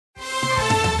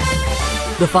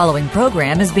The following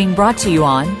program is being brought to you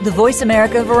on the Voice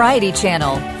America Variety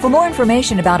Channel. For more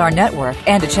information about our network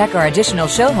and to check our additional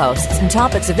show hosts and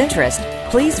topics of interest,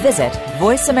 please visit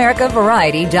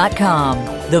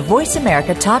voiceamericavariety.com. The Voice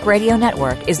America Talk Radio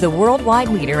Network is the worldwide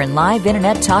leader in live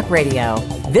Internet talk radio.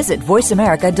 Visit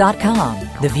voiceamerica.com.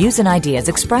 The views and ideas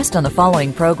expressed on the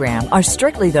following program are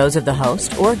strictly those of the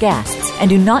host or guests and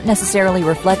do not necessarily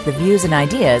reflect the views and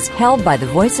ideas held by the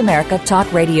Voice America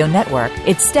Talk Radio Network,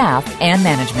 its staff, and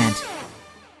management.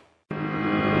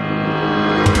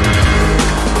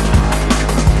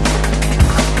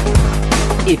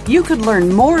 If you could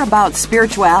learn more about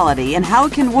spirituality and how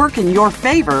it can work in your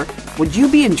favor, would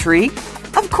you be intrigued?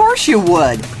 Of course you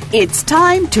would. It's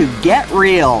time to get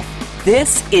real.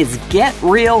 This is Get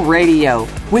Real Radio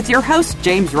with your host,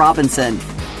 James Robinson.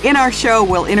 In our show,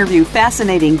 we'll interview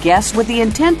fascinating guests with the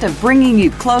intent of bringing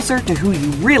you closer to who you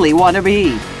really want to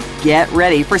be. Get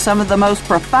ready for some of the most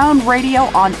profound radio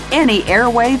on any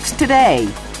airwaves today.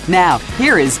 Now,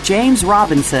 here is James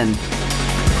Robinson.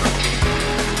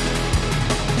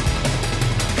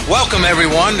 Welcome,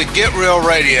 everyone, to Get Real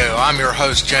Radio. I'm your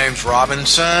host, James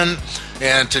Robinson,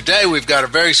 and today we've got a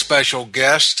very special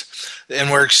guest, and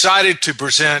we're excited to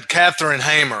present Katherine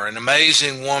Hamer, an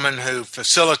amazing woman who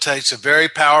facilitates a very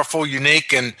powerful,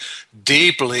 unique, and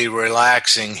deeply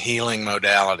relaxing healing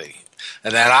modality,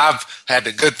 and that I've had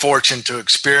the good fortune to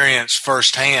experience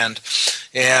firsthand,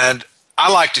 and I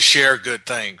like to share good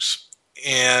things.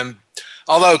 And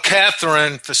although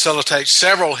Katherine facilitates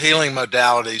several healing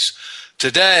modalities,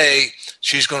 today,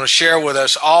 she's going to share with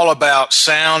us all about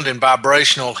sound and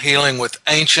vibrational healing with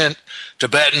ancient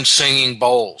Tibetan singing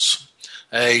bowls,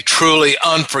 a truly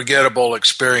unforgettable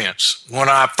experience. When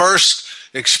I first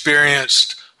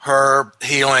experienced her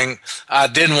healing, I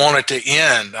didn't want it to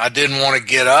end. I didn't want to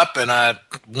get up, and I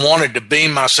wanted to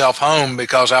beam myself home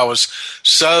because I was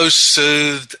so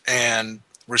soothed and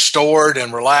restored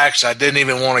and relaxed. I didn't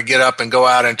even want to get up and go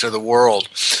out into the world.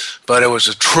 But it was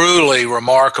a truly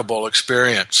remarkable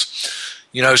experience.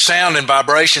 You know, sound and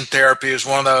vibration therapy is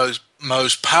one of those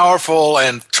most powerful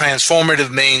and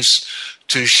transformative means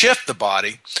to shift the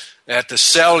body at the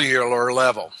cellular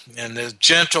level. And the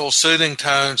gentle, soothing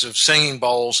tones of singing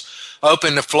bowls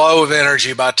open the flow of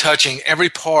energy by touching every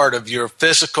part of your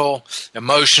physical,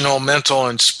 emotional, mental,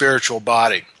 and spiritual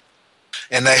body.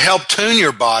 And they help tune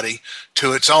your body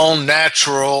to its own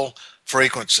natural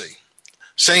frequency.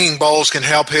 Singing bowls can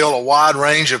help heal a wide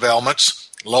range of ailments,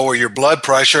 lower your blood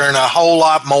pressure, and a whole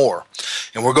lot more.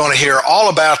 And we're going to hear all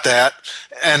about that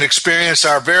and experience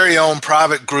our very own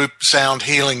private group sound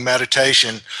healing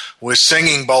meditation with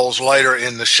singing bowls later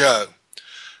in the show.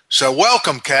 So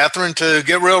welcome, Katherine, to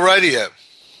Get Real Radio.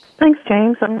 Thanks,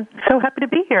 James. I'm so happy to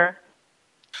be here.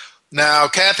 Now,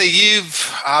 Kathy,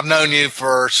 I've known you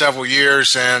for several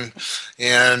years, and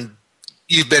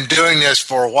you've been doing this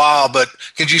for a while, but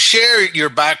could you share your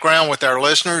background with our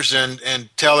listeners and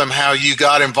tell them how you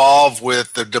got involved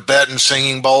with the Tibetan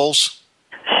singing bowls?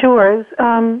 Sure.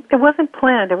 It wasn't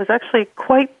planned. It was actually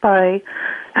quite by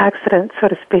accident, so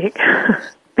to speak,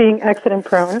 being accident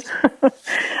prone.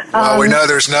 Well, we know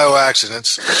there's no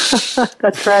accidents.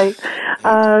 That's right.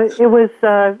 It was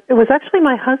actually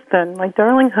my husband, my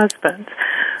darling husband,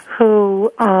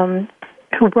 who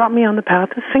brought me on the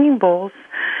path of singing bowls.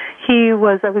 I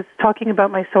was talking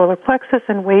about my solar plexus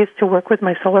and ways to work with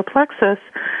my solar plexus,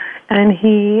 and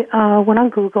he went on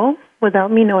Google without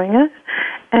me knowing it,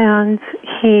 and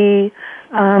he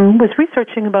was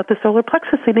researching about the solar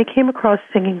plexus, and he came across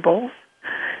singing bowls.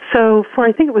 So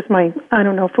I think it was my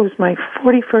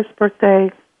 41st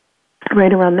birthday,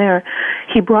 right around there,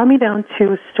 he brought me down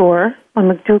to a store on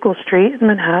McDougal Street in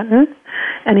Manhattan,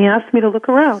 and he asked me to look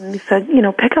around, and he said,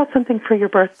 pick out something for your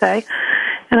birthday.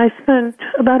 And I spent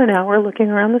about an hour looking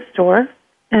around the store,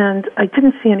 and I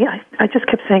didn't see any. I just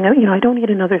kept saying, I don't need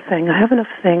another thing. I have enough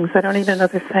things. I don't need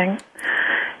another thing.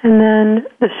 And then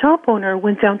the shop owner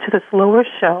went down to this lower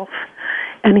shelf,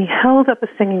 and he held up a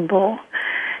singing bowl,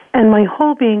 and my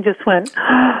whole being just went,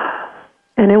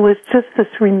 and it was just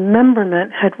this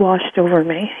remembrance had washed over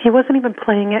me. He wasn't even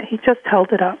playing it. He just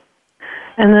held it up.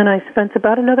 And then I spent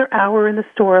about another hour in the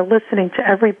store listening to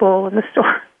every bowl in the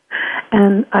store.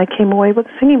 And I came away with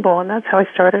a singing bowl, and that's how I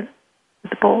started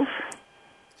with the bowls.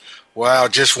 Wow,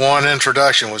 just one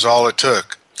introduction was all it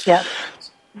took. Yes.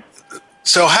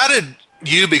 So how did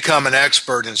you become an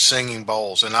expert in singing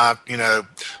bowls? And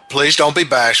please don't be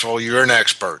bashful. You're an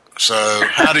expert. So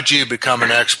how did you become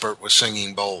an expert with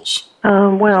singing bowls?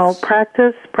 Well,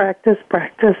 practice,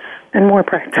 and more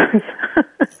practice.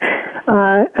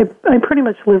 I pretty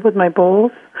much live with my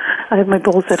bowls. I have my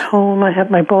bowls at home. I have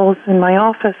my bowls in my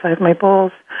office. I have my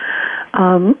bowls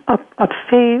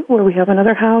upstate where we have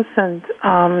another house, and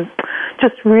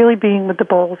just really being with the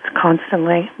bowls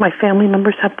constantly. My family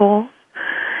members have bowls,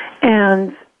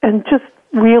 and just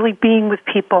really being with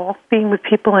people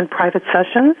in private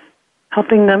sessions,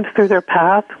 helping them through their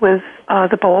path with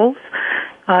the bowls.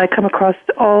 I come across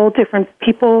all different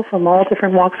people from all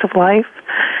different walks of life,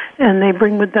 and they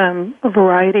bring with them a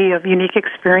variety of unique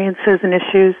experiences and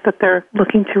issues that they're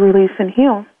looking to release and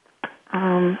heal.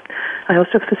 I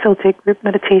also facilitate group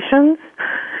meditations,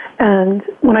 and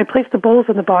when I place the bowls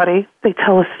in the body, they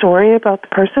tell a story about the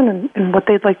person and what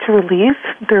they'd like to release.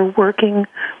 They're working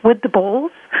with the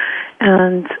bowls,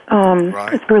 and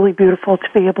It's really beautiful to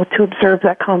be able to observe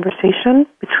that conversation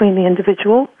between the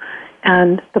individual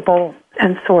and the bowl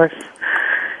and source.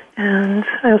 And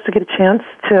I also get a chance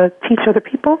to teach other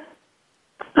people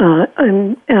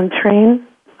and train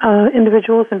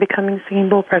individuals in becoming singing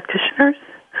bowl practitioners.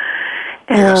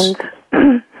 And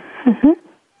yes.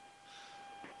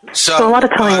 So a lot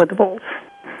of time with the bowls.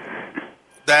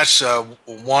 That's a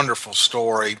wonderful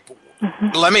story.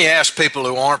 Let me ask people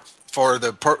who aren't, for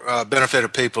the benefit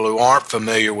of people who aren't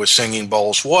familiar with singing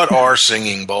bowls, what are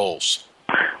singing bowls?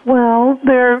 Well,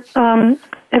 they're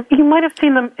you might have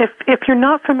seen them. If you're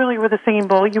not familiar with a singing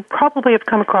bowl, you probably have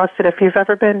come across it if you've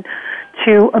ever been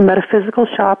to a metaphysical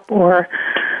shop or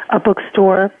a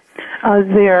bookstore.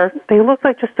 They look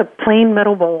like just a plain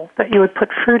metal bowl that you would put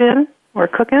fruit in or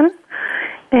cook in,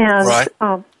 and right.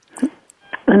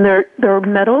 And they're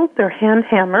metal. They're hand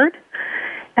hammered,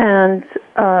 and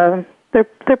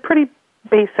they're pretty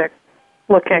basic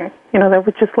looking. You know, they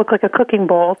would just look like a cooking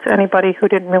bowl to anybody who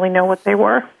didn't really know what they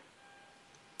were.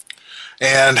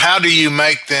 And how do you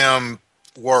make them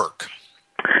work?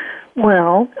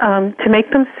 Well, to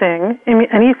make them sing,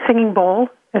 any singing bowl,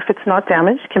 if it's not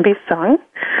damaged, can be sung.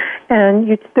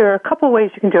 And there are a couple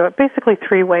ways you can do it, basically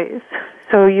 3 ways.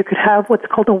 So you could have what's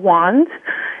called a wand.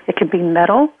 It can be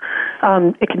metal.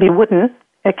 It can be wooden.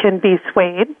 It can be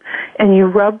suede. And you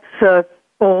rub the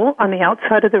bowl on the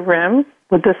outside of the rim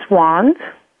with this wand.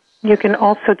 You can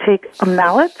also take a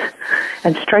mallet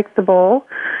and strike the bowl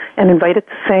and invite it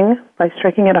to sing by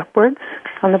striking it upwards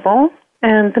on the bowl.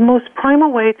 And the most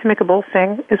primal way to make a bowl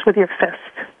sing is with your fist.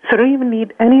 So you don't even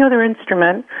need any other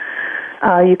instrument.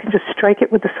 You can just strike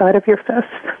it with the side of your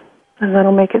fist, and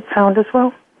that'll make it sound as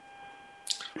well.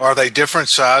 Are they different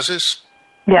sizes?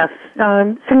 Yes.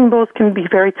 Singing bowls can be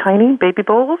very tiny, baby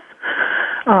bowls,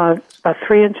 about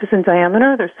 3 inches in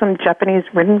diameter. There's some Japanese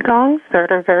rin gongs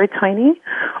that are very tiny,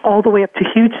 all the way up to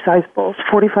huge-sized bowls,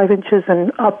 45 inches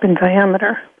and up in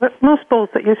diameter. But most bowls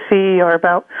that you see are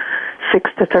about 6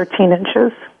 to 13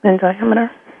 inches in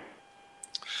diameter.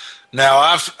 Now,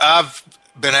 I've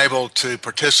been able to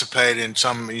participate in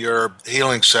some of your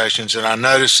healing sessions, and I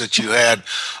noticed that you had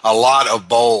a lot of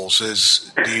bowls.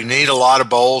 Do you need a lot of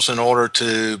bowls in order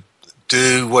to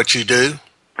do what you do?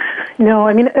 No,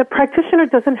 I mean, a practitioner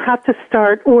doesn't have to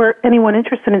start, or anyone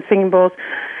interested in singing bowls,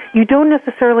 you don't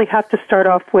necessarily have to start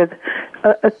off with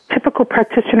a typical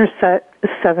practitioner set is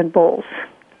 7 bowls.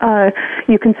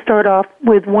 You can start off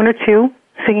with 1 or 2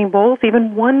 singing bowls.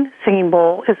 Even 1 singing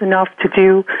bowl is enough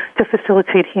to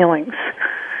facilitate healings.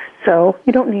 So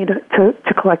you don't need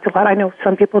to collect a lot. I know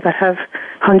some people that have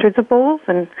hundreds of bowls,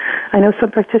 and I know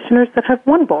some practitioners that have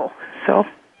 1 bowl. So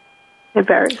it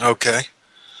varies. Okay.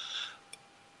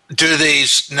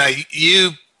 Now,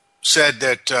 you said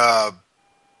that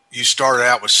you started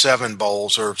out with 7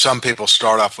 bowls, or some people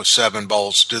start off with 7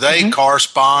 bowls. Do they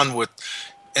correspond with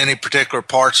any particular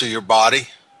parts of your body?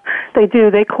 They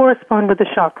do. They correspond with the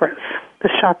chakras. The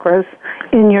chakras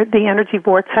in the energy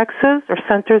vortexes or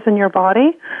centers in your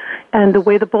body, and the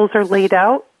way the bowls are laid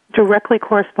out directly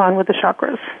correspond with the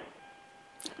chakras.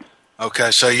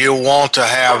 Okay, so you want to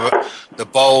have the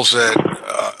bowls that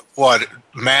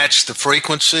match the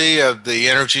frequency of the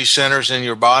energy centers in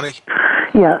your body?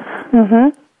 Yes.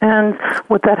 And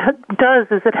what that does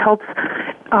is it helps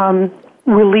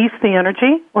release the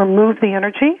energy or move the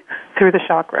energy through the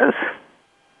chakras.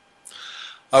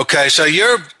 Okay, so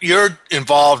you're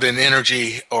involved in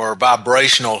energy or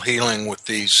vibrational healing with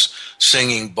these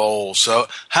singing bowls. So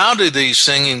how do these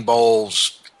singing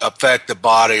bowls affect the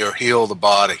body or heal the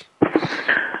body?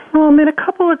 In a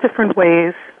couple of different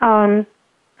ways.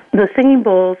 The singing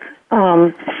bowls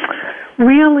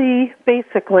really,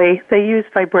 basically, they use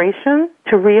vibration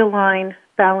to realign,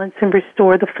 balance, and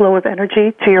restore the flow of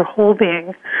energy to your whole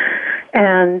being.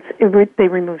 And they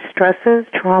remove stresses,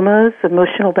 traumas,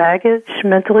 emotional baggage,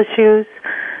 mental issues,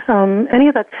 any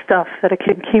of that stuff that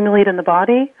can accumulate in the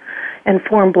body and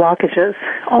form blockages.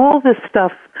 All this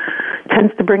stuff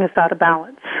tends to bring us out of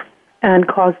balance and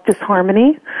cause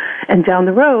disharmony. And down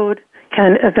the road,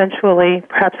 can eventually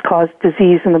perhaps cause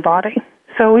disease in the body.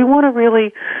 So we want to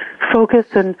really focus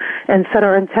and set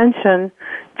our intention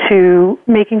to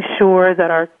making sure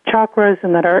that our chakras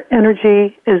and that our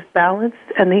energy is balanced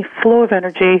and the flow of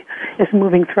energy is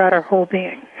moving throughout our whole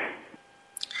being.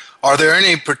 Are there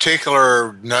any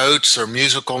particular notes or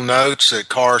musical notes that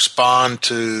correspond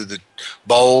to the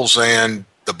bowls and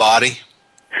the body?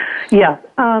 Yeah.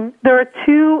 There are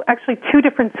two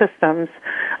different systems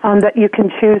that you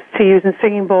can choose to use in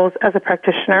singing bowls as a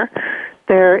practitioner.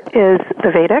 There is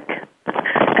the Vedic,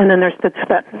 and then there's the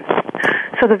Tibetan.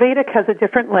 So the Vedic has a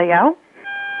different layout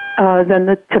than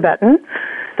the Tibetan.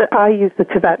 I use the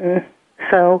Tibetan.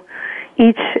 So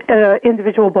each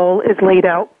individual bowl is laid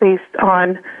out based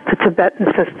on the Tibetan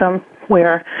system,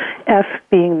 where F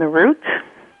being the root,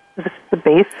 this is the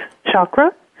base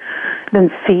chakra, then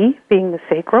C being the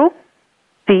sacral,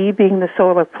 D being the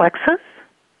solar plexus,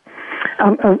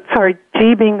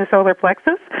 G being the solar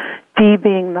plexus, D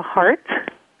being the heart,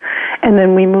 and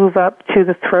then we move up to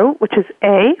the throat, which is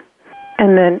A,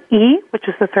 and then E, which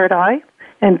is the third eye,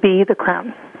 and B, the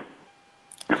crown.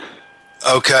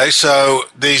 Okay, so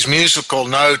these musical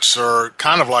notes are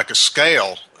kind of like a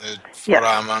scale, what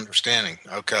I'm understanding.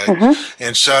 Okay. Mm-hmm.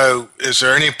 And so is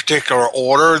there any particular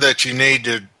order that you need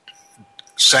to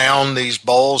sound these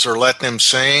bowls or let them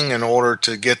sing in order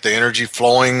to get the energy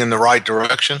flowing in the right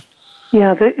direction?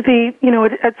 Yeah,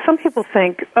 some people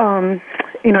think,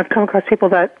 I've come across people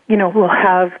that, will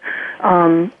have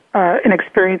an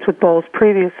experience with bowls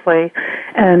previously,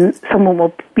 and someone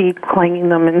will be clanging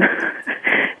them in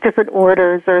different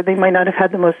orders, or they might not have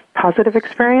had the most positive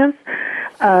experience.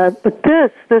 But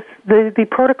the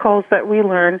protocols that we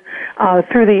learn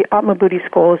through the Atma Buddhi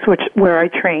schools, where I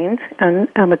trained and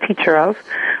am a teacher of,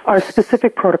 are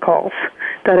specific protocols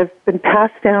that have been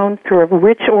passed down through a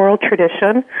rich oral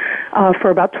tradition for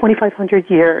about 2,500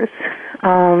 years.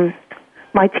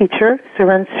 My teacher,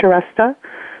 Suren Shrestha,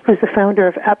 who's the founder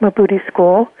of Atma Buddhi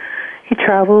School, he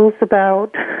travels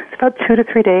about 2 to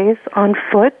 3 days on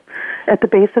foot at the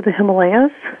base of the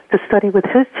Himalayas to study with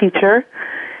his teacher,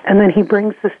 and then he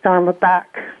brings this Dharma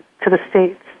back to the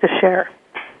States to share.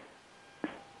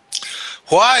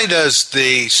 Why does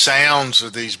the sounds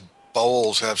of these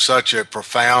bowls have such a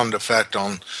profound effect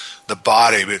on the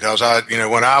body? Because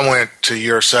when I went to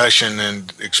your session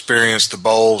and experienced the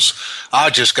bowls, I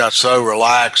just got so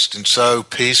relaxed and so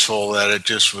peaceful that it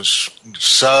just was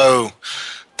so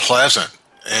pleasant.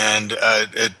 And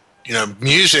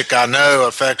music I know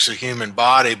affects the human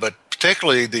body, but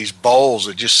particularly these bowls,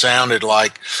 it just sounded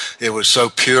like it was so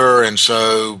pure and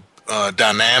so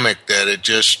dynamic that it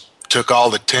just took all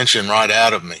the tension right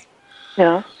out of me.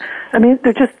 Yeah. I mean,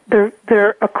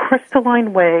 they're a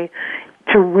crystalline way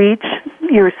to reach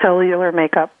your cellular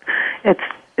makeup.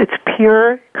 It's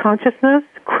pure consciousness,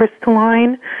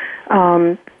 crystalline,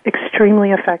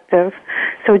 extremely effective.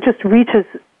 So it just reaches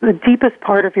the deepest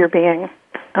part of your being.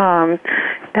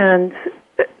 And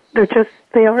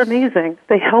they are amazing.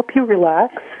 They help you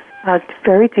relax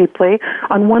very deeply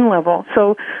on one level.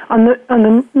 So on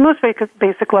the most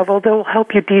basic level, they'll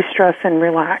help you de-stress and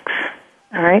relax.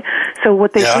 All right. So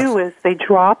what they do is they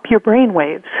drop your brain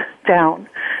waves down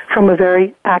from a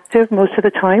very active, most of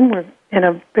the time we're in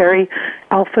a very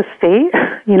alpha state.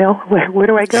 Where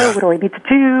do I go? What do I need to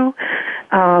do?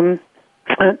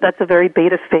 That's a very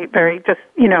beta state, very just,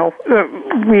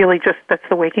 really just that's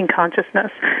the waking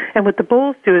consciousness. And what the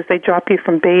bowls do is they drop you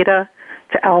from beta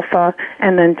to alpha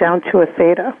and then down to a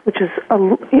theta, which is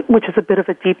a bit of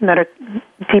a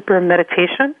deeper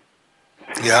meditation.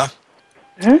 Yeah.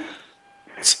 Mm-hmm.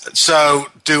 So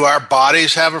do our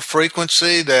bodies have a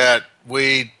frequency that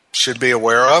we should be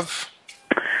aware of?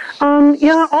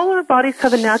 All our bodies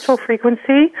have a natural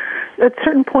frequency. At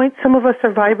certain points, some of us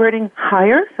are vibrating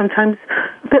higher, sometimes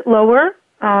a bit lower.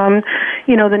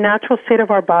 The natural state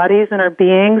of our bodies and our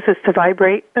beings is to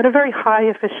vibrate at a very high,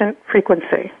 efficient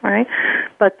frequency, right?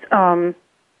 But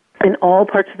in all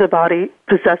parts of the body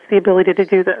possess the ability to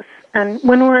do this. And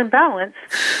when we're in balance,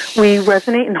 we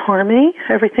resonate in harmony.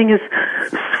 Everything is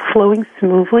flowing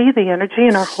smoothly, the energy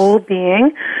in our whole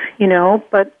being,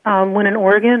 But when an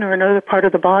organ or another part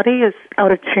of the body is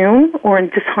out of tune or in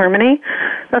disharmony,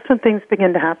 that's when things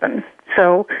begin to happen.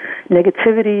 So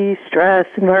negativity, stress,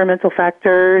 environmental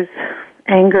factors,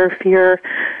 anger, fear,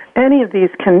 any of these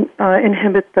can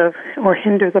inhibit or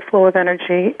hinder the flow of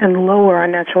energy and lower our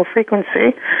natural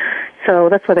frequency. So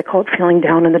that's why they call it feeling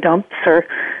down in the dumps or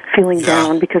feeling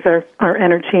down, because our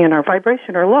energy and our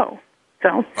vibration are low.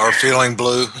 So or feeling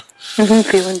blue. Mm-hmm,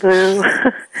 feeling blue.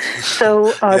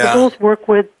 So the bowls work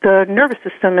with the nervous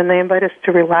system, and they invite us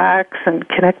to relax and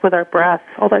connect with our breath,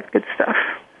 all that good stuff.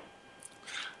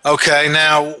 Okay,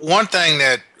 now one thing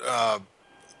that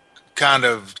kind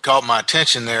of caught my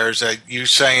attention there is that you're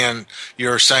saying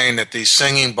that these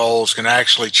singing bowls can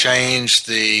actually change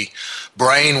the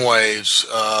brain waves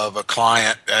of a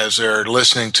client as they're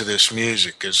listening to this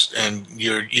music, and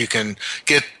you can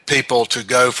get people to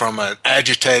go from an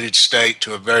agitated state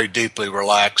to a very deeply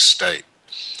relaxed state.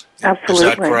 Absolutely. Is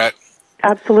that correct?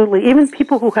 Absolutely. Even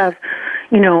people who have,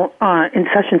 in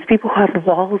sessions, people who have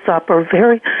walls up are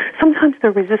sometimes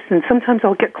they're resistant. Sometimes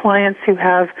I'll get clients who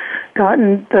have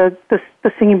gotten the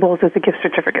singing bowls as a gift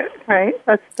certificate, right?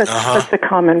 That's a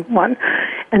common one.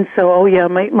 And so,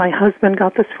 my husband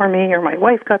got this for me, or my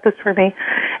wife got this for me.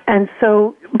 And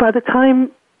so by the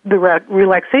time the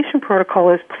relaxation protocol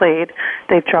is played,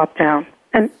 they've dropped down.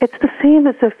 And it's the same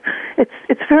as if,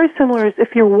 it's very similar as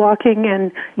if you're walking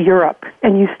in Europe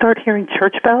and you start hearing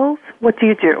church bells. What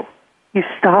do? You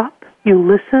stop, you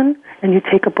listen, and you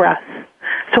take a breath.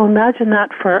 So imagine that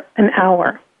for an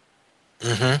hour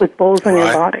with bowls in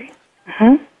your body.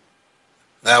 Mm-hmm.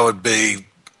 That would be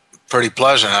pretty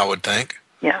pleasant, I would think.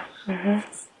 Yeah. Mm-hmm.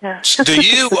 Yeah.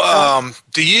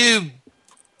 Do you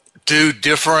do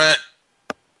different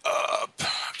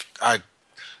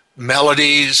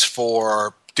melodies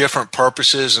for different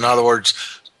purposes? In other words,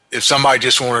 if somebody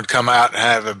just wanted to come out and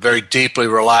have a very deeply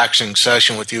relaxing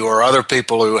session with you, or other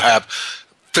people who have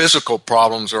physical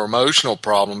problems or emotional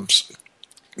problems,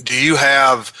 do you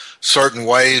have certain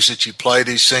ways that you play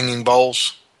these singing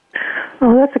bowls?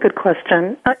 Oh, that's a good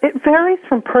question. It varies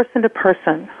from person to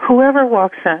person, whoever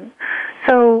walks in.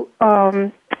 So,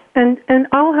 and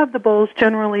I'll have the bowls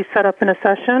generally set up in a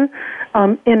session,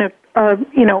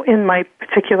 in my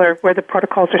particular, where the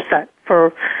protocols are set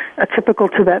for a typical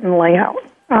Tibetan layout.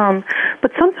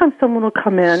 But sometimes someone will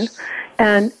come in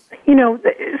and,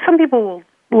 some people will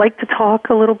like to talk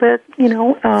a little bit,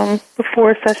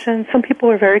 before a session. Some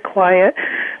people are very quiet,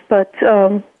 but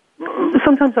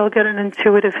sometimes I'll get an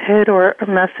intuitive hit or a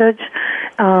message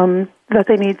that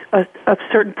they need a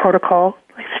certain protocol,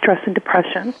 like stress and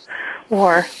depression,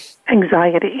 or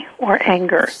anxiety, or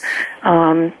anger,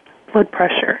 blood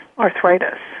pressure,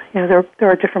 arthritis. There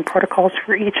are different protocols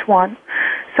for each one.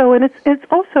 So, and it's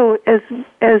also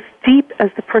as deep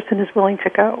as the person is willing to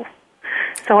go.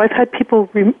 So I've had people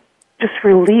just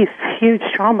release huge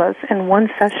traumas in one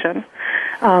session.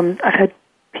 I've had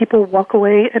people walk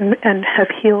away and have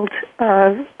healed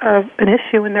an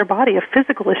issue in their body, a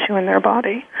physical issue in their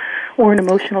body, or an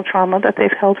emotional trauma that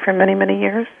they've held for many, many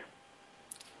years.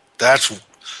 That's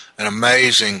an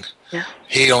amazing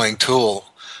healing tool.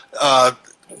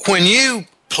 When you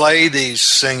play these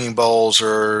singing bowls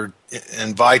or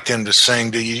invite them to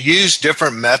sing, do you use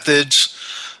different methods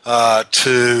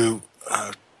to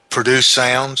produce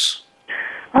sounds?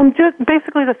 Just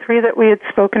basically the three that we had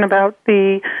spoken about: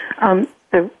 the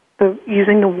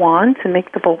using the wand to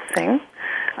make the bowl sing,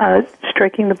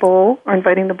 striking the bowl or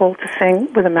inviting the bowl to sing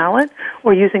with a mallet,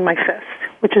 or using my fist,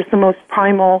 which is the most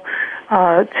primal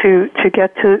to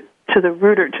get to the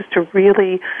rooter, just to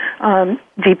really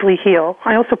deeply heal.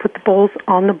 I also put the bowls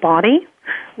on the body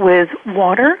with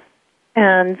water,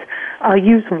 and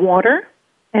use water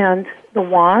and the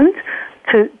wand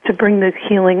to bring the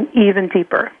healing even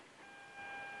deeper.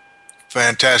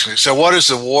 Fantastic. So what does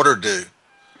the water do?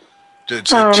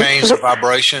 Does it change the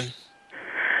vibration?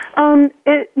 The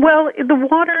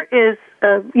water is,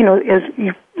 as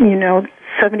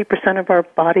 70% of our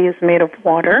body is made of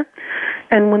water.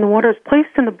 And when the water is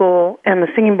placed in the bowl and the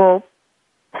singing bowl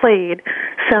played,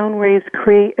 sound waves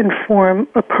create and form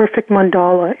a perfect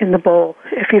mandala in the bowl.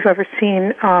 If you've ever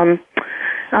seen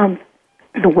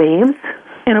the waves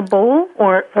in a bowl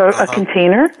or a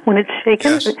container, when it's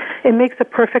shaken, it makes a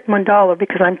perfect mandala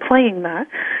because I'm playing that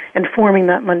and forming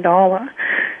that mandala.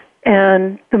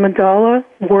 And the mandala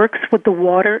works with the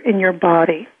water in your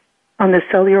body on the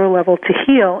cellular level to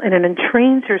heal, and it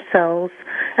entrains your cells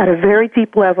at a very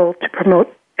deep level to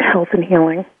promote health and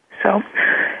healing. So,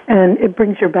 and it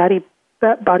brings your body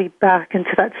back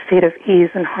into that state of ease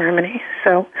and harmony.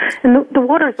 So, and the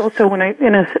water is also, when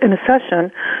in a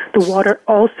session, the water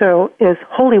also is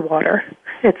holy water.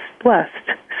 It's blessed.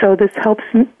 So this helps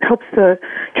the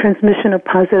transmission of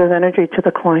positive energy to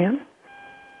the client.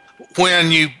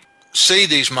 When you see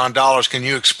these mandalas, can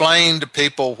you explain to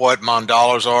people what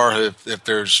mandalas are, if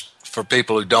there's, for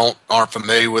people who aren't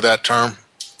familiar with that term?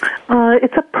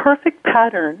 It's a perfect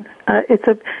pattern. It's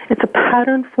a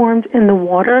pattern formed in the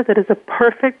water that is a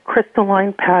perfect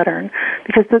crystalline pattern,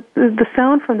 because the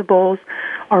sound from the bowls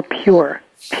are pure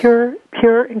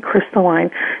and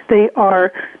crystalline. They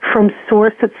are from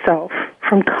source itself,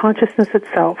 from consciousness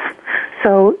itself.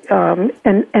 So,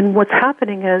 and what's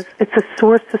happening is it's a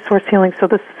source-to-source healing. So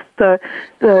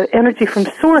the energy from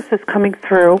source is coming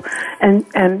through and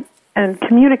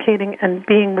communicating and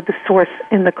being with the source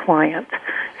in the client.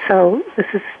 So this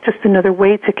is just another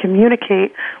way to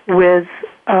communicate with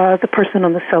the person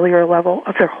on the cellular level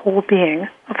of their whole being,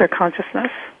 of their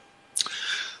consciousness.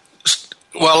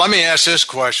 Well, let me ask this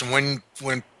question. When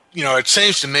it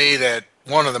seems to me that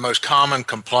one of the most common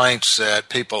complaints that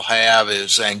people have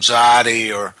is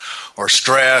anxiety or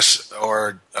stress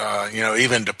or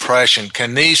even depression.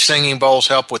 Can these singing bowls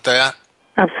help with that?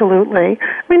 Absolutely.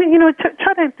 I mean,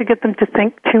 try to get them to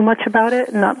think too much about it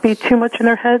and not be too much in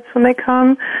their heads when they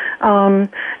come.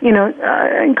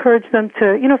 Encourage them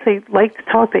to, if they like to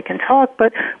talk, they can talk,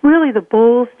 but really the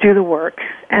bowls do the work,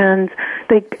 and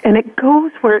it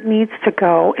goes where it needs to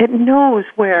go. It knows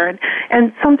where,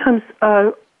 and sometimes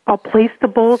I'll place the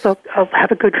bowls. I'll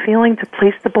have a good feeling to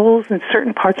place the bowls in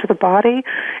certain parts of the body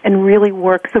and really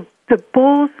work. The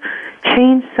bowls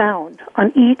change sound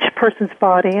on each person's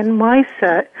body. And my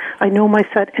set, I know my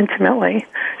set intimately,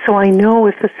 so I know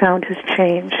if the sound has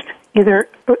changed, either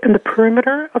in the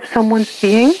perimeter of someone's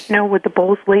being, with the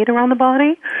bowls laid around the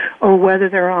body, or whether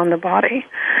they're on the body.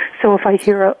 So if I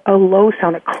hear a low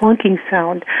sound, a clunking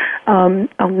sound,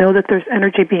 I'll know that there's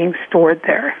energy being stored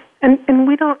there. And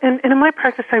we don't, and in my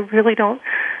practice, I really don't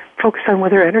focus on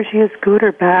whether energy is good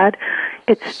or bad.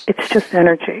 It's just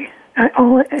energy.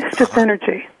 It's just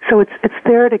energy. So it's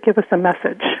there to give us a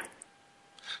message.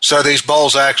 So these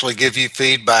bowls actually give you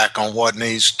feedback on what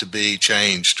needs to be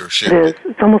changed or shifted. It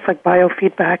is. It's almost like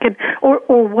biofeedback, or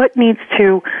what needs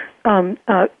to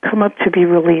come up to be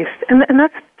released, and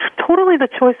that's totally the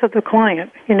choice of the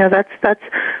client.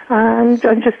 I'm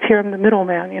just here. I'm the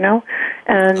middleman,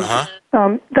 and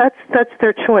that's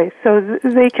their choice. So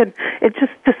they can. It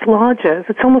just dislodges.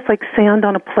 It's almost like sand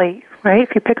on a plate, right?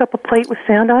 If you pick up a plate with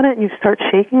sand on it and you start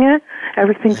shaking it,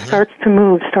 everything starts to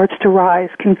move, starts to rise,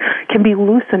 can be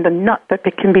loosened. A nut that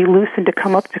can be loosened to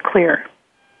come up to clear.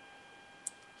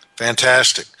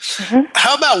 Fantastic.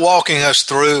 How about walking us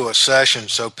through a session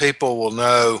so people will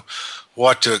know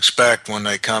what to expect when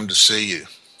they come to see you?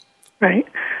 Right.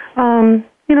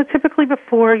 Typically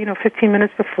before, 15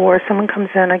 minutes before someone comes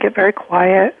in, I get very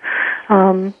quiet,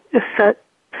 just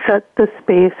set the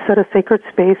space, set a sacred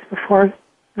space before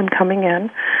them coming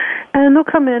in. And they'll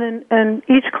come in, and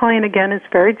each client, again, is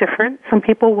very different. Some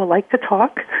people will like to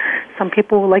talk. Some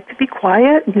people will like to be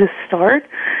quiet and just start.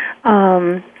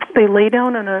 They lay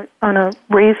down on a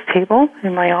raised table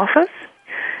in my office,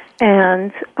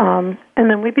 and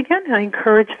then we begin. I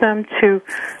encourage them to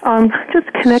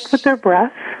just connect with their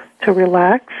breath, to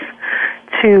relax,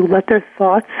 to let their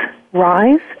thoughts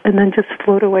rise, and then just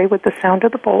float away with the sound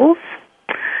of the bowls.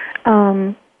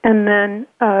 And then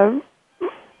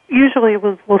usually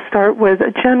we'll start with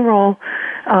a general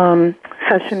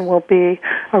session. Will be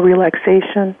a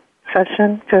relaxation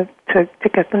session to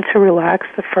get them to relax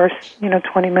the first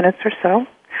 20 minutes or so,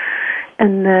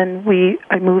 and then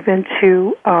I move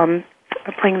into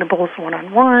playing the bowls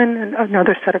one-on-one and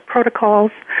another set of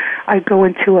protocols. I go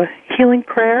into a healing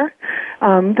prayer.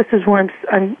 This is where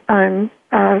I'm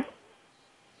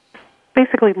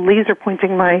basically laser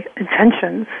pointing my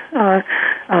intentions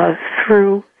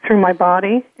through my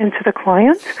body into the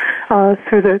client,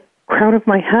 through the crown of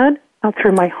my head, out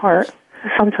through my heart.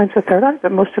 Sometimes the third eye,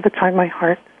 but most of the time my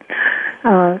heart,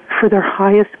 for their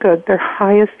highest good, their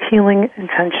highest healing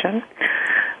intention.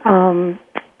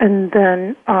 And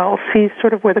then I'll see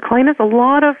sort of where the client is. A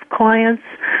lot of clients,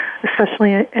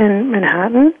 especially in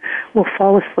Manhattan, will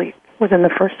fall asleep within the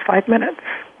first 5 minutes,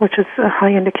 which is a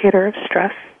high indicator of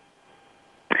stress.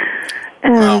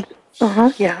 And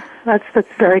that's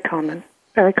very common,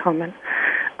 very common.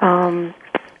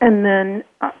 And then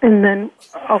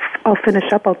I'll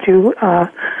finish up. I'll do, as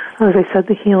I said,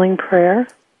 the healing prayer,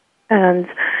 and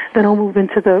then I'll move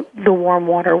into the warm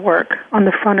water work on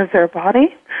the front of their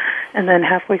body. And then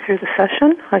halfway through the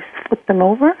session, I flip them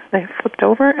over. They flipped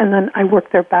over, and then I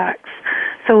work their backs.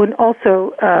 So, and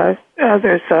also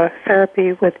there's a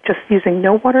therapy with just using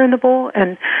no water in the bowl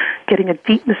and getting a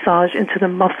deep massage into the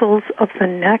muscles of the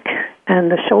neck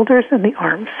and the shoulders and the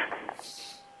arms.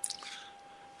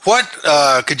 What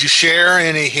could you share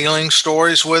any healing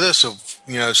stories with us of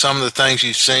some of the things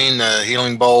you've seen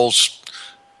healing bowls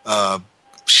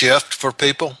shift for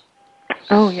people?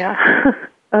 Oh yeah,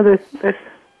 there's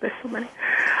so many.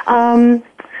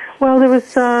 Well, there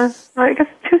was I guess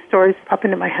two stories pop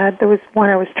into my head. There was one.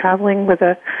 I was traveling with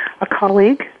a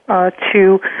colleague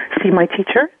to see my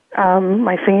teacher,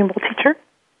 my singing bowl teacher,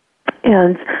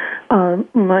 and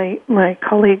my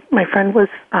colleague, my friend, was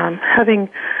having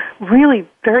really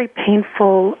very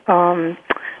painful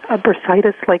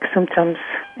bursitis-like symptoms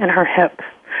in her hip.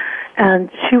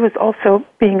 And she was also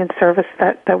being in service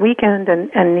that weekend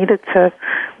and needed to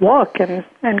walk and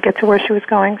get to where she was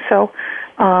going. So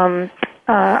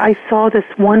I saw this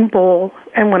one bowl,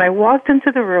 and when I walked into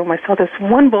the room, I saw this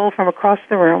one bowl from across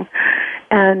the room,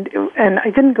 and I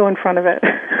didn't go in front of it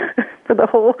for the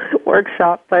whole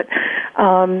workshop, but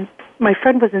my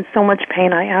friend was in so much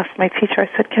pain. I asked my teacher, I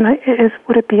said,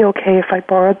 would it be okay if I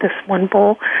borrowed this one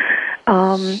bowl?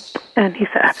 And he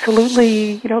said,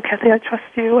 absolutely, Kathy, I trust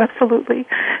you, absolutely.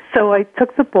 So I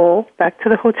took the bowl back to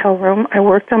the hotel room. I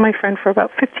worked on my friend for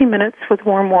about 15 minutes with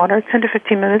warm water, 10 to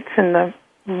 15 minutes in the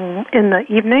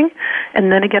evening,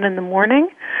 and then again in the morning,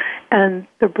 and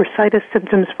the bursitis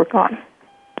symptoms were gone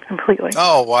completely.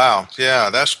 Oh, wow. Yeah,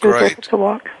 that's She was great. able to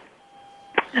walk.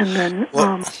 And then,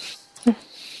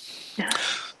 yeah,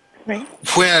 right.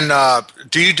 When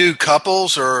do you do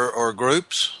couples or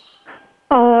groups?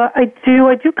 I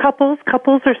do couples.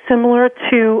 Couples are similar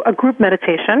to a group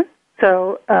meditation.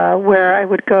 So where I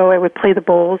would play the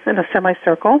bowls in a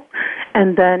semicircle,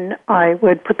 and then I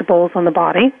would put the bowls on the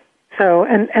body. So,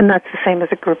 and that's the same as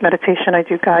a group meditation. I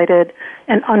do guided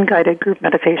and unguided group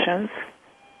meditations.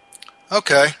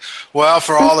 Okay. Well,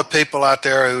 for all the people out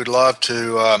there who would love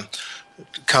to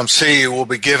come see you, we'll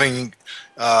be giving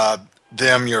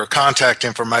them your contact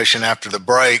information after the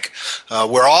break.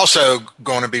 We're also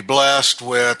going to be blessed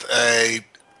with a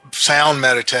sound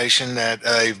meditation,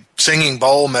 a singing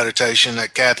bowl meditation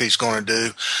that Kathy's going to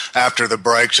do after the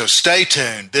break. So stay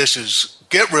tuned. This is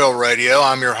Get Real Radio.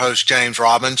 I'm your host, James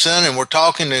Robinson, and we're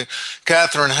talking to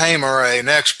Katherine Hamer, an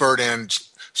expert in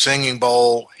singing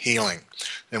bowl healing.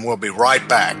 And we'll be right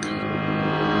back.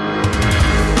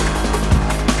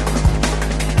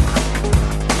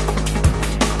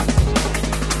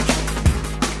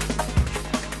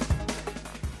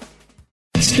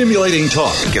 Stimulating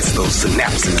talk. It gets those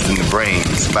synapses in the brain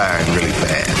firing really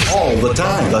fast. All the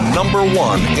time. The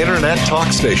 #1 Internet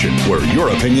talk station where your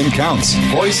opinion counts.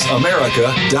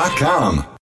 VoiceAmerica.com.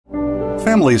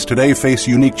 Families today face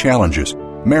unique challenges.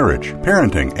 Marriage,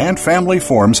 parenting, and family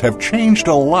forms have changed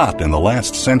a lot in the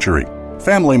last century.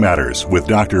 Family Matters with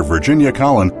Dr. Virginia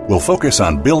Collin will focus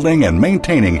on building and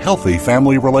maintaining healthy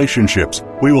family relationships.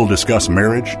 We will discuss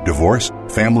marriage, divorce,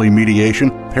 family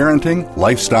mediation, parenting,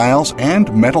 lifestyles,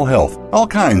 and mental health. All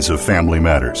kinds of family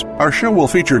matters. Our show will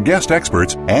feature guest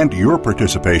experts and your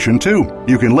participation too.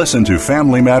 You can listen to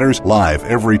Family Matters live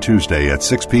every Tuesday at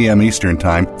 6 p.m. Eastern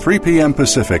Time, 3 p.m.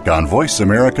 Pacific on Voice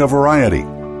America Variety.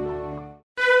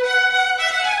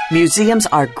 Museums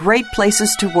are great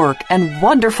places to work and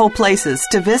wonderful places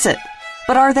to visit.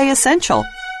 But are they essential?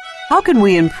 How can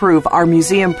we improve our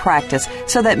museum practice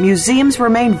so that museums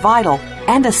remain vital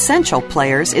and essential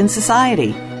players in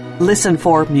society? Listen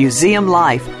for Museum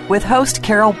Life with host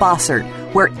Carol Bossert,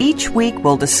 where each week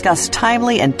we'll discuss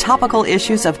timely and topical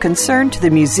issues of concern to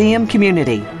the museum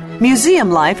community. Museum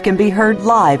Life can be heard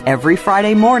live every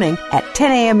Friday morning at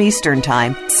 10 a.m. Eastern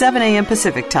Time, 7 a.m.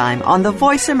 Pacific Time on the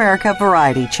Voice America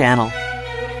Variety Channel.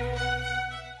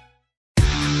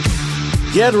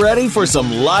 Get ready for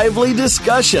some lively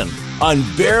discussion on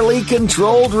Barely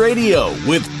Controlled Radio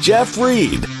with Jeff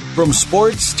Reed. From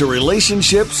sports to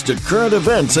relationships to current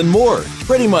events and more,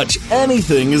 pretty much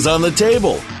anything is on the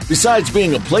table. Besides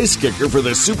being a place kicker for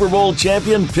the Super Bowl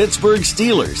champion Pittsburgh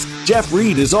Steelers, Jeff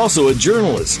Reed is also a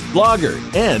journalist, blogger,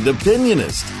 and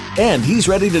opinionist. And he's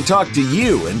ready to talk to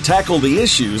you and tackle the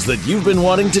issues that you've been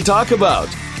wanting to talk about.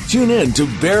 Tune in to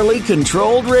Barely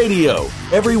Controlled Radio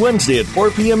every Wednesday at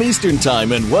 4 p.m. Eastern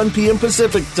Time and 1 p.m.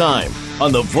 Pacific Time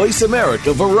on the Voice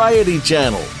America Variety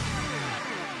Channel.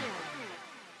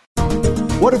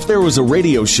 What if there was a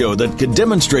radio show that could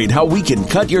demonstrate how we can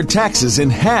cut your taxes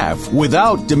in half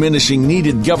without diminishing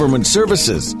needed government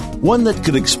services? One that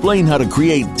could explain how to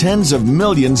create tens of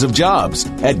millions of jobs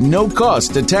at no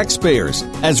cost to taxpayers,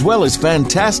 as well as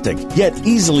fantastic yet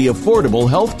easily affordable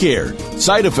health care.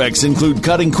 Side effects include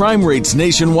cutting crime rates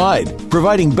nationwide,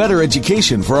 providing better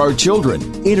education for our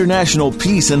children, international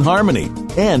peace and harmony,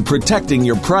 and protecting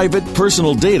your private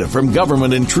personal data from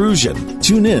government intrusion.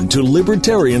 Tune in to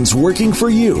Libertarians Working for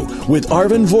You with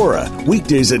Arvin Vora,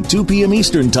 weekdays at 2 p.m.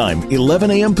 Eastern Time,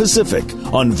 11 a.m. Pacific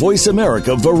on Voice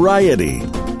America Variety.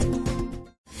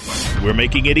 We're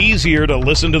making it easier to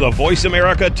listen to the Voice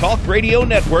America Talk Radio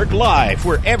Network live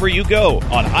wherever you go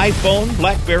on iPhone,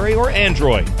 BlackBerry, or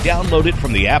Android. Download it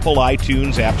from the Apple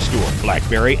iTunes App Store,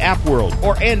 BlackBerry App World,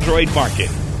 or Android Market.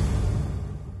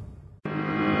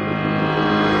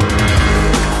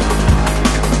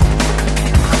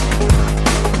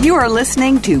 You are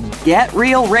listening to Get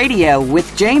Real Radio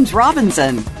with James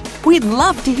Robinson. We'd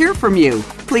love to hear from you.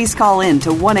 Please call in to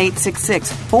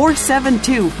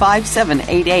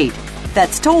 1-866-472-5788.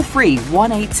 That's toll free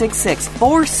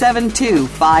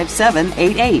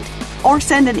 1-866-472-5788. Or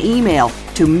send an email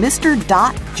to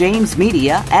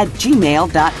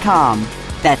mr.jamesmedia@gmail.com.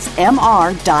 That's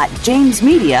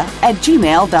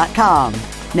mr.jamesmedia@gmail.com.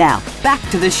 Now, back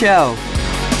to the show.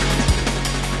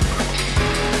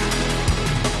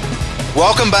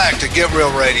 Welcome back to Get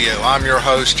Real Radio. I'm your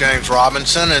host, James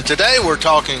Robinson, and today we're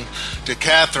talking to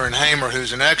Katherine Hamer,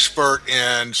 who's an expert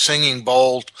in singing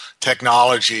bowl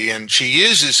technology, and she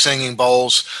uses singing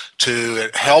bowls to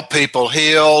help people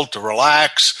heal, to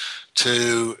relax,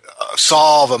 to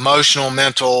solve emotional,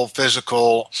 mental,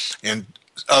 physical, and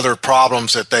other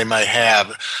problems that they may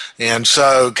have. And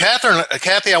so,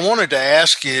 Kathy, I wanted to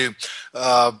ask you,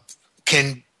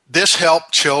 can this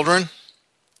help children?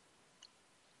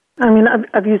 I mean,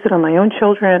 I've used it on my own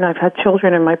children. I've had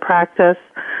children in my practice.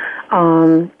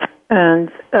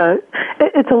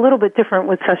 It's a little bit different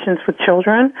with sessions with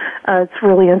children. It's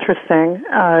really interesting.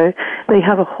 They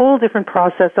have a whole different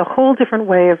process, a whole different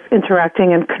way of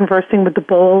interacting and conversing with the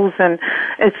bowls, and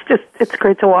it's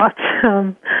great to watch.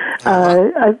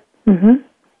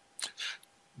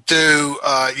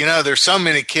 There's so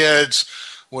many kids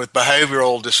with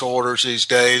behavioral disorders these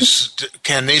days.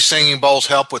 Can these singing bowls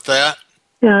help with that?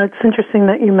 Yeah, it's interesting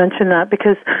that you mentioned that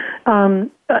because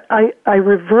I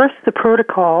reversed the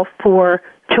protocol for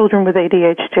children with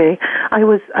ADHD.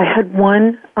 I had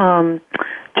one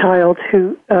child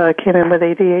who came in with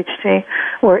ADHD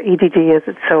or ADD, as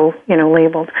it's so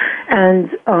labeled,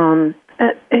 and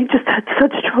he just had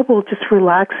such trouble just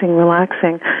relaxing,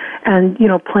 and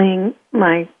playing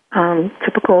my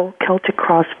typical Celtic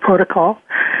Cross protocol,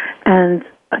 and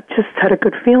I just had a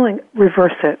good feeling.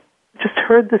 Reverse it. Just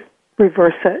heard this.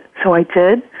 Reverse it. So I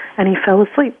did, and he fell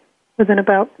asleep. Within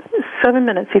about 7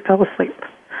 minutes, he fell asleep.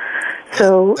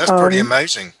 So that's pretty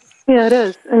amazing. Yeah, it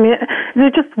is. I mean, they're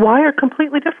just wired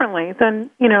completely differently than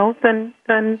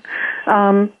and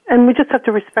we just have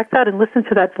to respect that and listen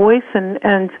to that voice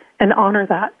and honor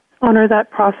that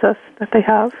process that they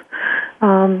have.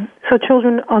 So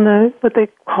children on what they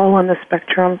call on the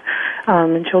spectrum,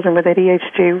 and children with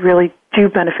ADHD really do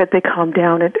benefit. They calm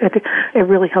down. It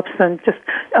really helps them just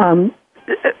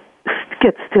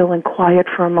get still and quiet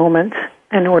for a moment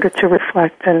in order to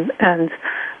reflect.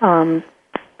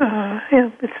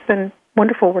 It's been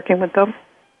wonderful working with them.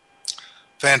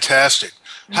 Fantastic.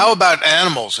 How about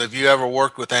animals? Have you ever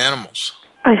worked with animals?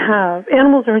 I have.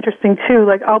 Animals are interesting too.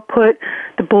 Like I'll put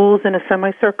the bowls in a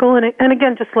semicircle, and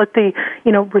again, just let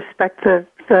respect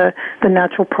the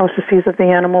natural processes of the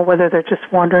animal, whether they're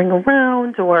just wandering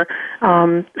around or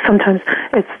sometimes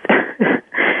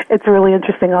it's really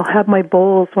interesting. I'll have my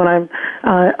bowls when I'm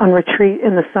on retreat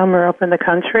in the summer up in the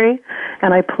country,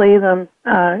 and I play them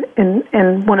in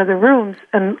one of the rooms.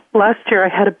 And last year I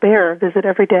had a bear visit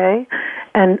every day,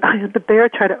 and I had the bear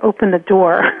try to open the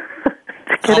door.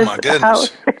 To get into the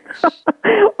house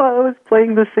while I was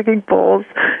playing the singing bowls,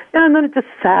 and then it just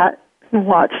sat and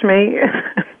watched me,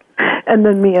 and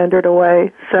then meandered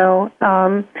away. So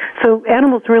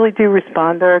animals really do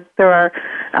respond. There are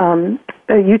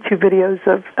YouTube videos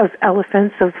of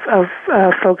elephants of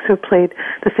folks who played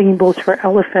the singing bowls for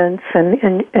elephants,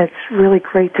 and it's really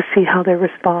great to see how they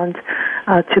respond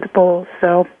to the bowls.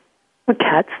 So.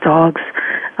 Cats, dogs.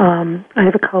 I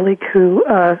have a colleague who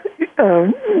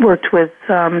worked with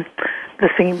the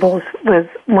singing bowls with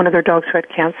one of their dogs who had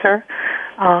cancer,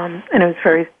 and it was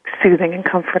very soothing and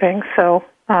comforting. So,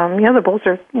 the bowls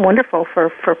are wonderful for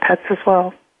pets as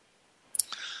well.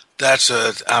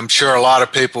 I'm sure a lot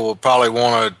of people will probably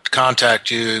want to contact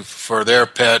you for their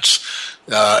pets,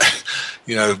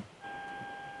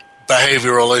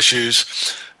 behavioral issues.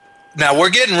 Now, we're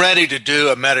getting ready to do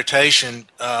a meditation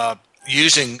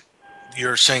using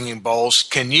your singing bowls.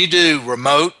 Can you do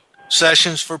remote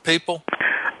sessions for people?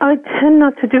 I tend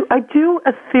not to do. I do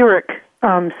etheric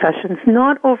sessions,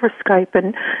 not over Skype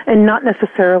and not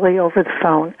necessarily over the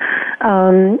phone.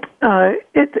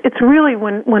 It's really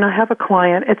when I have a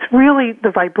client, it's really the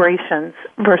vibrations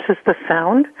versus the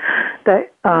sound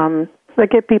that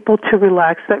get people to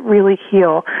relax, that really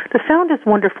heal. The sound is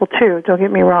wonderful too, don't get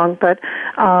me wrong, but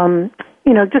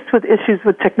just with issues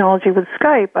with technology with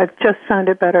Skype, I've just found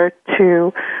it better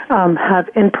to have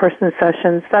in-person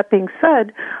sessions. That being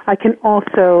said, I can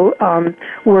also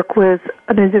work with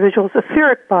an individual's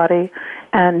etheric body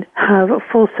and have a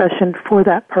full session for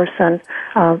that person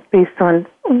based on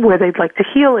where they'd like to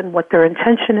heal and what their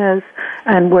intention is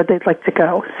and where they'd like to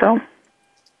go.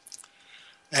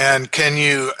 And can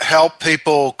you help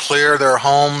people clear their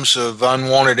homes of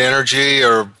unwanted energy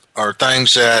or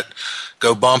things that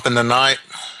go bump in the night?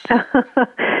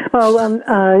 Well,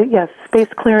 yes, space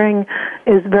clearing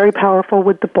is very powerful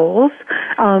with the bowls.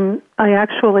 I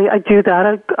do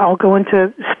that. I'll go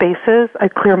into spaces. I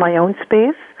clear my own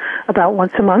space about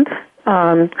once a month.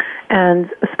 And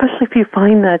especially if you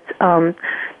find that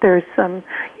there's some,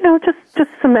 just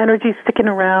some energy sticking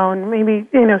around, maybe,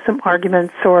 some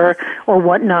arguments or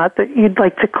whatnot that you'd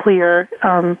like to clear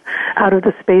out of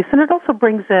the space. And it also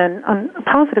brings in, on a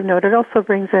positive note, it also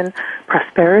brings in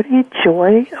prosperity,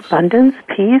 joy, abundance,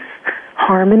 peace,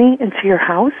 harmony into your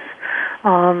house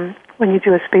when you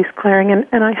do a space clearing.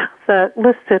 And I have that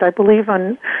listed, I believe,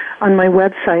 on my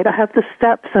website. I have the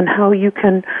steps on how you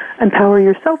can empower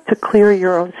yourself to clear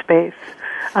your own space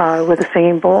with a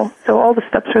singing bowl. So all the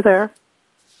steps are there.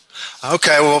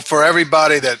 Okay, well, for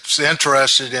everybody that's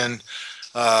interested in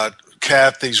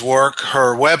Kathy's work,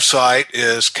 her website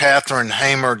is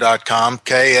KatherineHamer.com,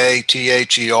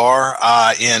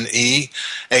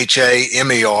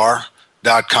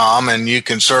 KatherineHamer.com, and you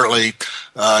can certainly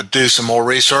do some more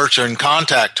research and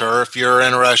contact her if you're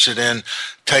interested in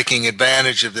taking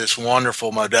advantage of this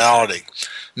wonderful modality.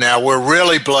 Now, we're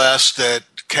really blessed that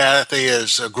Kathy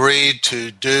has agreed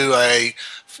to do a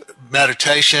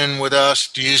meditation with us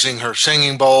using her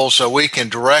singing bowl so we can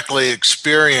directly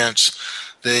experience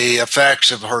the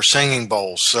effects of her singing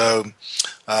bowl. So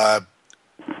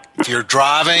if you're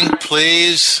driving,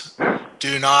 please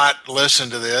do not listen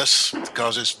to this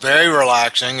because it's very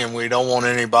relaxing and we don't want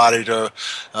anybody to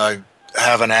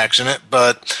have an accident.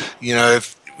 But,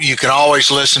 if you can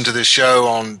always listen to this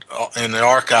show in the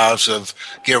archives of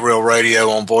Get Real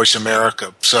Radio on Voice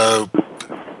America. So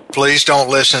please don't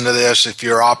listen to this if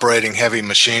you're operating heavy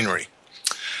machinery.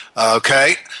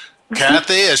 Okay?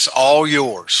 Kathy, it's all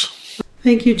yours.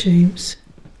 Thank you, James.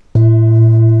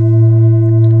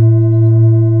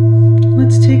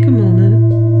 Let's take a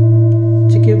moment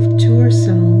to give to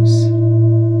ourselves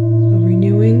a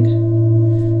renewing,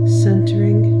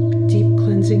 centering, deep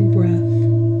cleansing breath.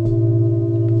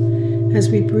 As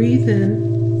we breathe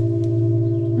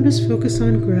in, let us focus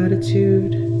on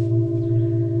gratitude,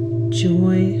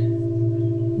 joy,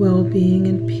 well-being,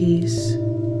 and peace.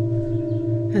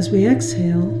 As we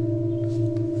exhale,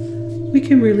 we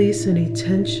can release any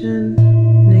tension,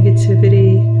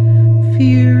 negativity,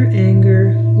 fear,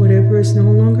 anger, whatever is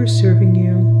no longer serving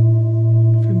you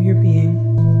from your being.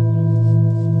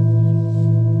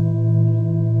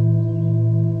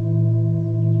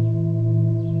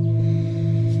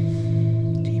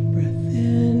 Deep breath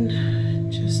in,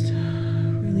 just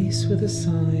release with a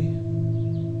sigh.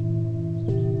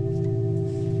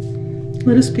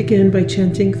 Let us begin by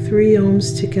chanting 3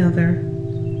 ohms together.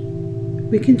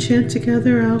 We can chant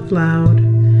together out loud,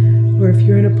 or if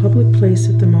you're in a public place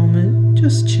at the moment,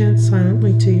 just chant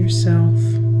silently to yourself.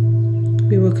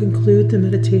 We will conclude the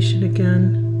meditation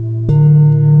again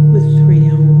with 3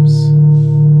 ohms.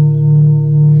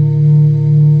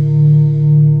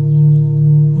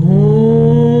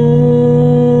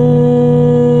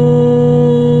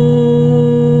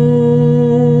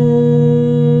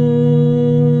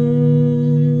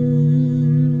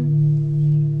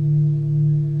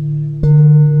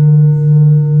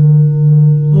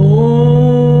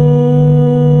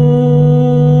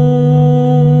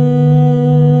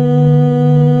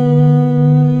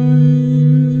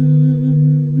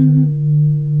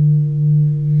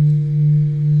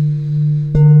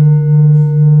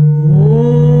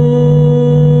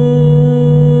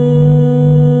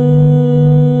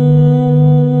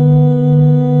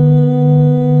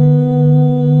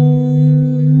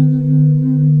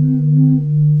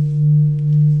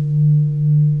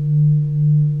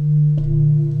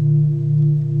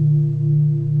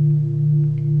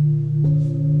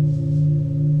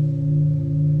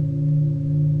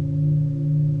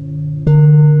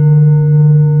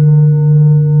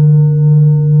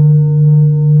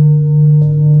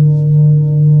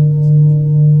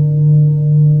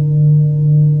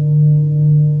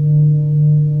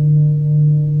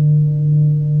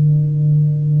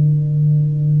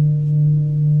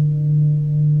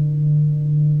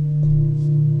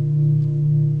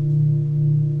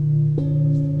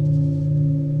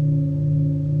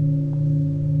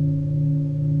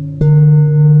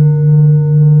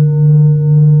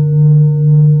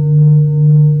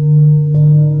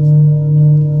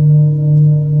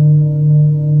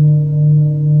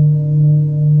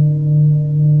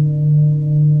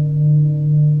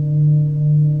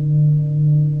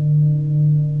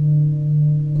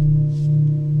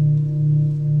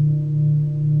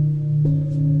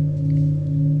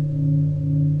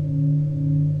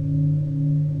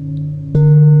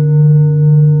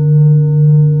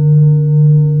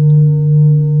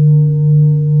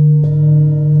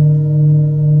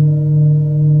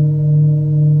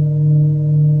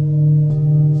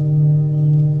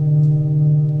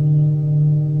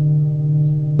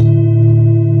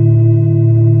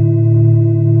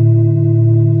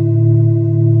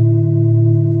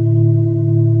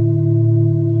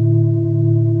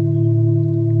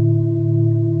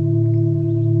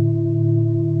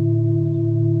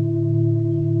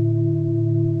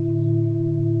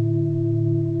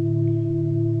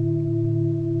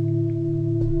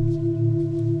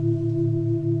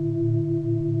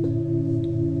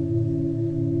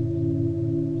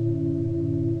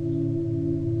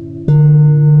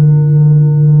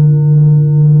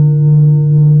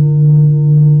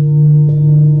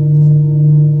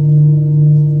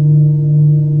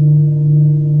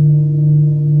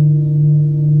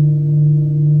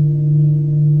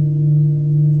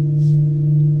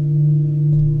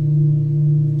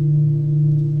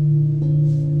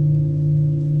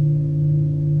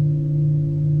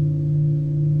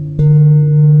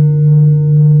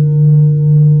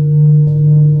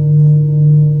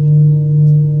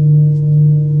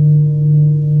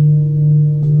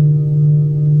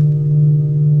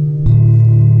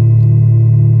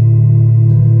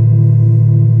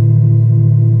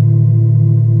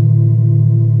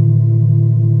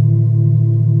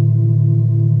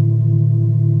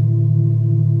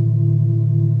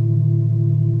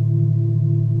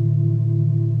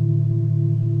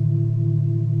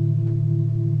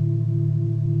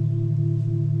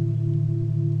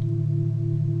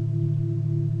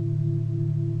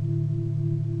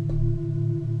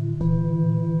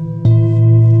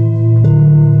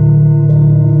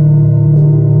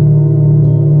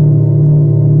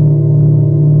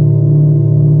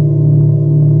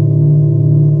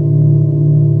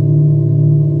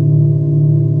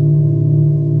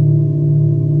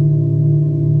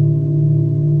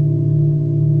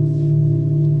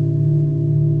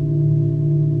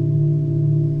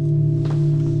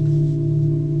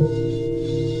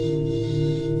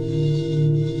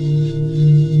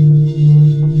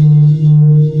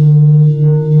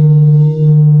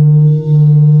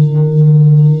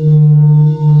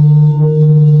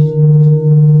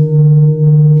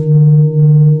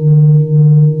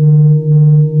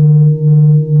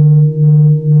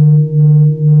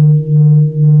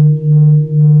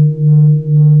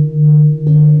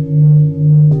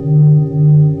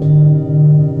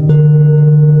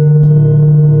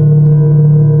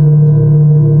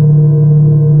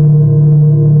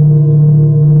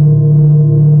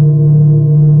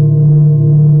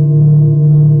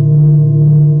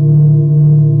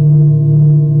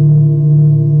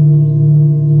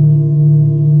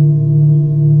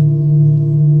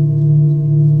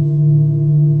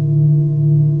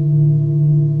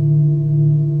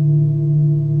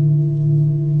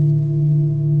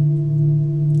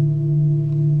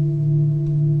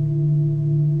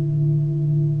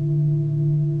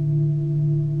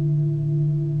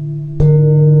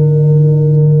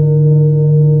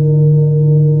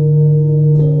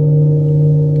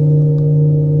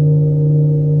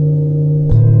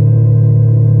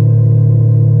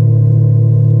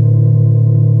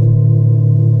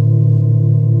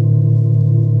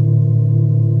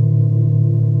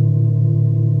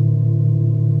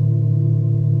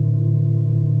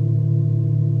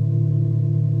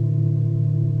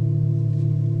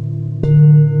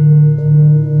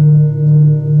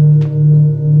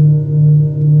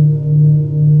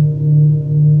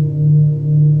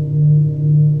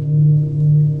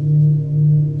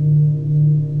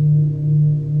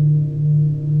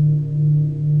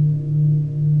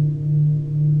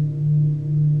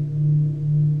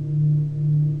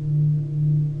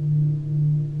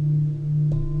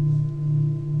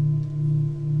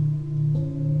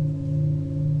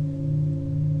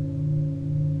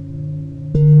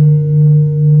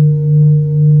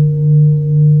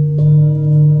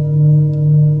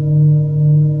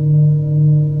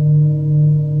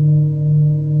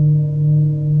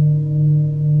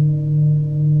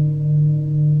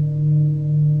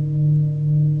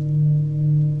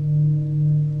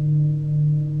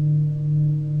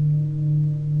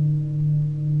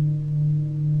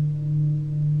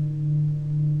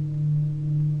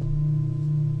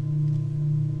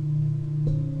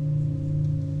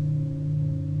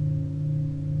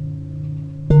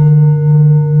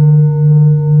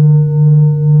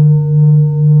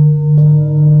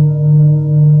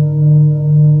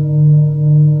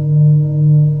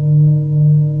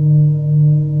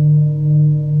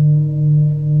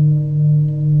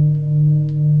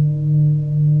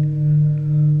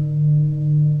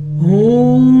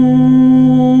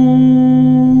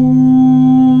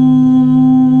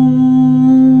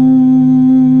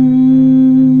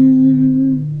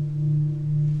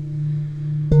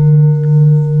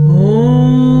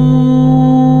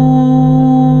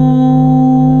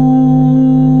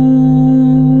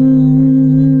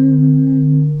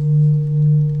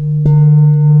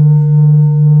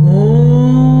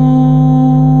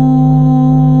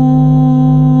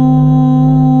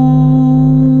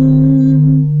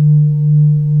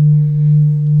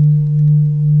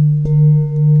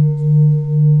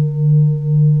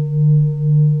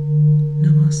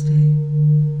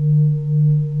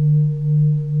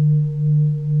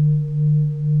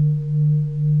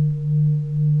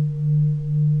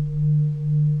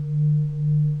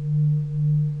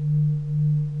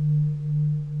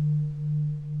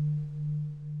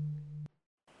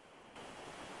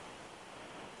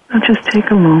 just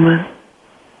take a moment.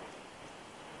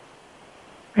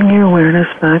 Bring your awareness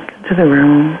back into the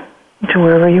room, to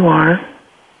wherever you are.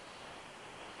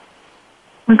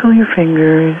 Wiggle your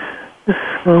fingers, just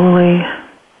slowly,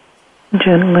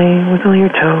 gently wiggle your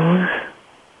toes.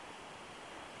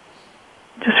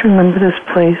 Just remember this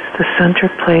place, the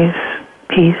centered place,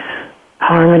 peace,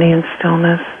 harmony, and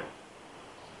stillness.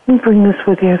 And bring this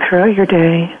with you throughout your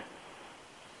day,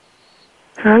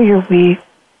 throughout your week,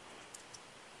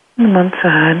 the months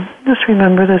ahead. Just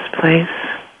remember this place.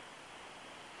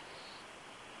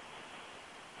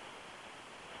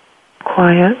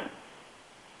 Quiet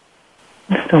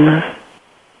and stillness.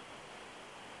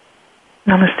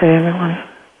 Namaste, everyone.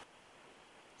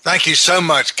 Thank you so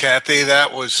much, Kathy.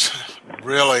 That was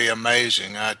really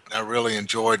amazing. I really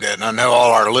enjoyed that, and I know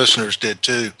all our listeners did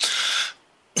too.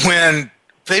 When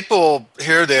people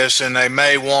hear this and they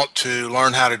may want to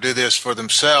learn how to do this for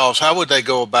themselves, how would they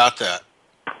go about that?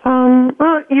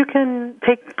 Well, you can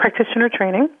take practitioner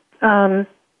training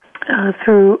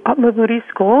through Atma Buddhi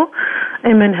School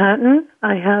in Manhattan.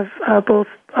 I have both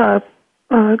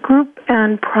group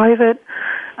and private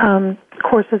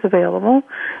courses available.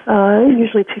 It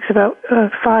usually takes about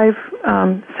 5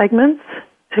 segments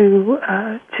to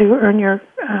earn your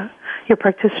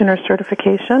practitioner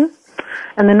certification.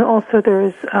 And then also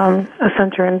there's a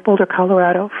center in Boulder,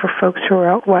 Colorado for folks who are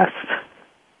out west.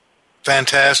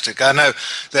 Fantastic. I know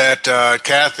that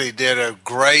Kathy did a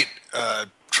great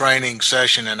training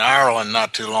session in Ireland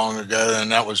not too long ago,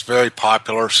 and that was very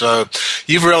popular. So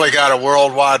you've really got a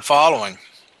worldwide following.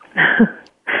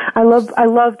 I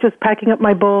love just packing up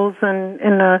my bowls and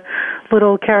in a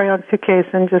little carry-on suitcase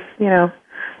and just,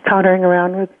 tottering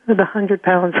around with 100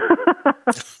 pounds.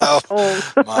 Oh,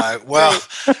 my. Well,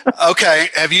 okay.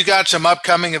 Have you got some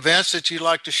upcoming events that you'd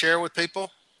like to share with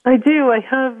people? I do. I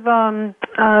have.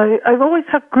 I've always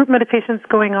have group meditations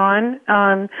going on,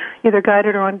 either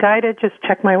guided or unguided. Just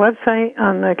check my website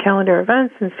on the calendar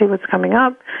events and see what's coming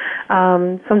up.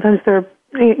 Sometimes they're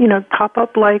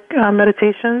pop-up like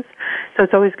meditations, so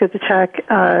it's always good to check.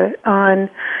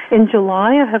 In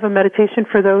July, I have a meditation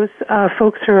for those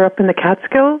folks who are up in the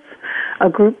Catskills, a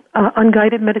group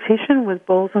unguided meditation with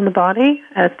bowls on the body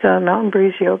at Mountain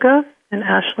Breeze Yoga in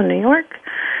Ashland, New York.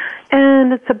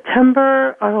 And in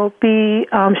September, I'll be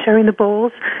sharing the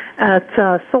bowls at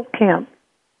Soul Camp,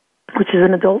 which is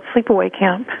an adult sleepaway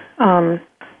camp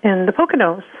in the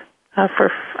Poconos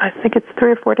for, I think it's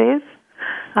 3 or 4 days.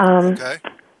 Okay.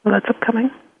 Well, that's upcoming.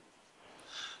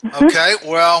 Mm-hmm. Okay,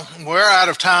 well, we're out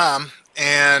of time,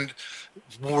 and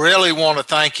really want to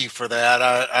thank you for that.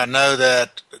 I know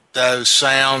that those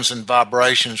sounds and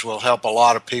vibrations will help a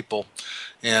lot of people.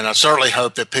 And I certainly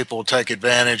hope that people will take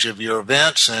advantage of your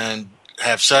events and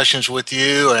have sessions with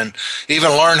you and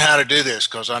even learn how to do this,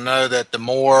 because I know that the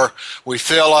more we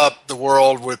fill up the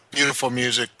world with beautiful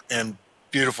music and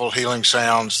beautiful healing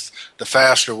sounds, the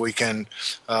faster we can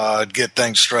get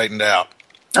things straightened out.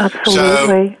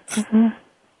 Absolutely.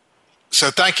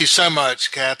 So thank you so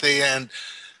much, Kathy. And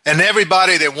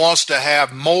everybody that wants to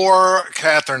have more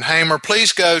Katherine Hamer,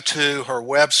 please go to her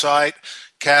website,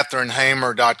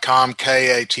 KatherineHamer.com,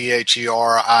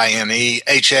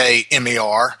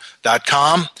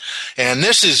 KatherineHamer.com. And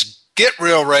this is Get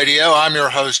Real Radio. I'm your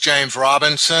host, James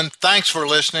Robinson. Thanks for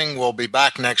listening. We'll be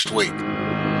back next week.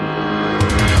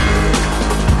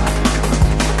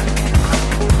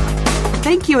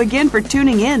 Thank you again for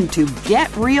tuning in to Get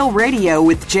Real Radio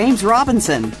with James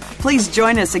Robinson. Please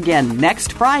join us again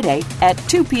next Friday at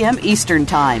 2 p.m. Eastern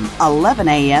Time, 11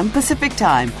 a.m. Pacific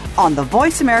Time on the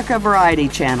Voice America Variety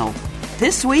Channel.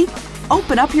 This week,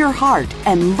 open up your heart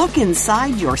and look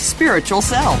inside your spiritual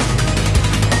self.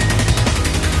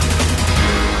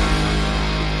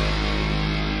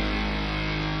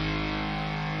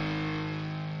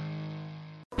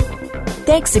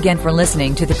 Thanks again for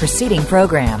listening to the preceding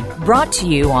program, brought to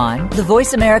you on the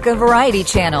Voice America Variety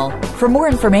Channel. For more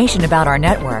information about our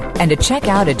network and to check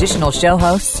out additional show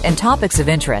hosts and topics of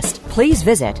interest, please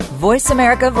visit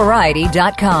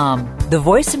voiceamericavariety.com. The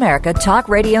Voice America Talk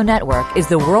Radio Network is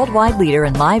the worldwide leader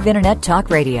in live Internet talk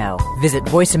radio. Visit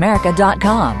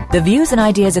voiceamerica.com. The views and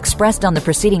ideas expressed on the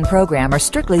preceding program are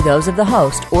strictly those of the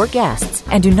host or guests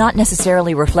and do not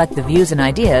necessarily reflect the views and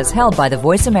ideas held by the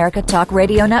Voice America Talk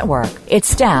Radio Network, its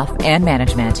staff, and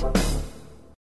management.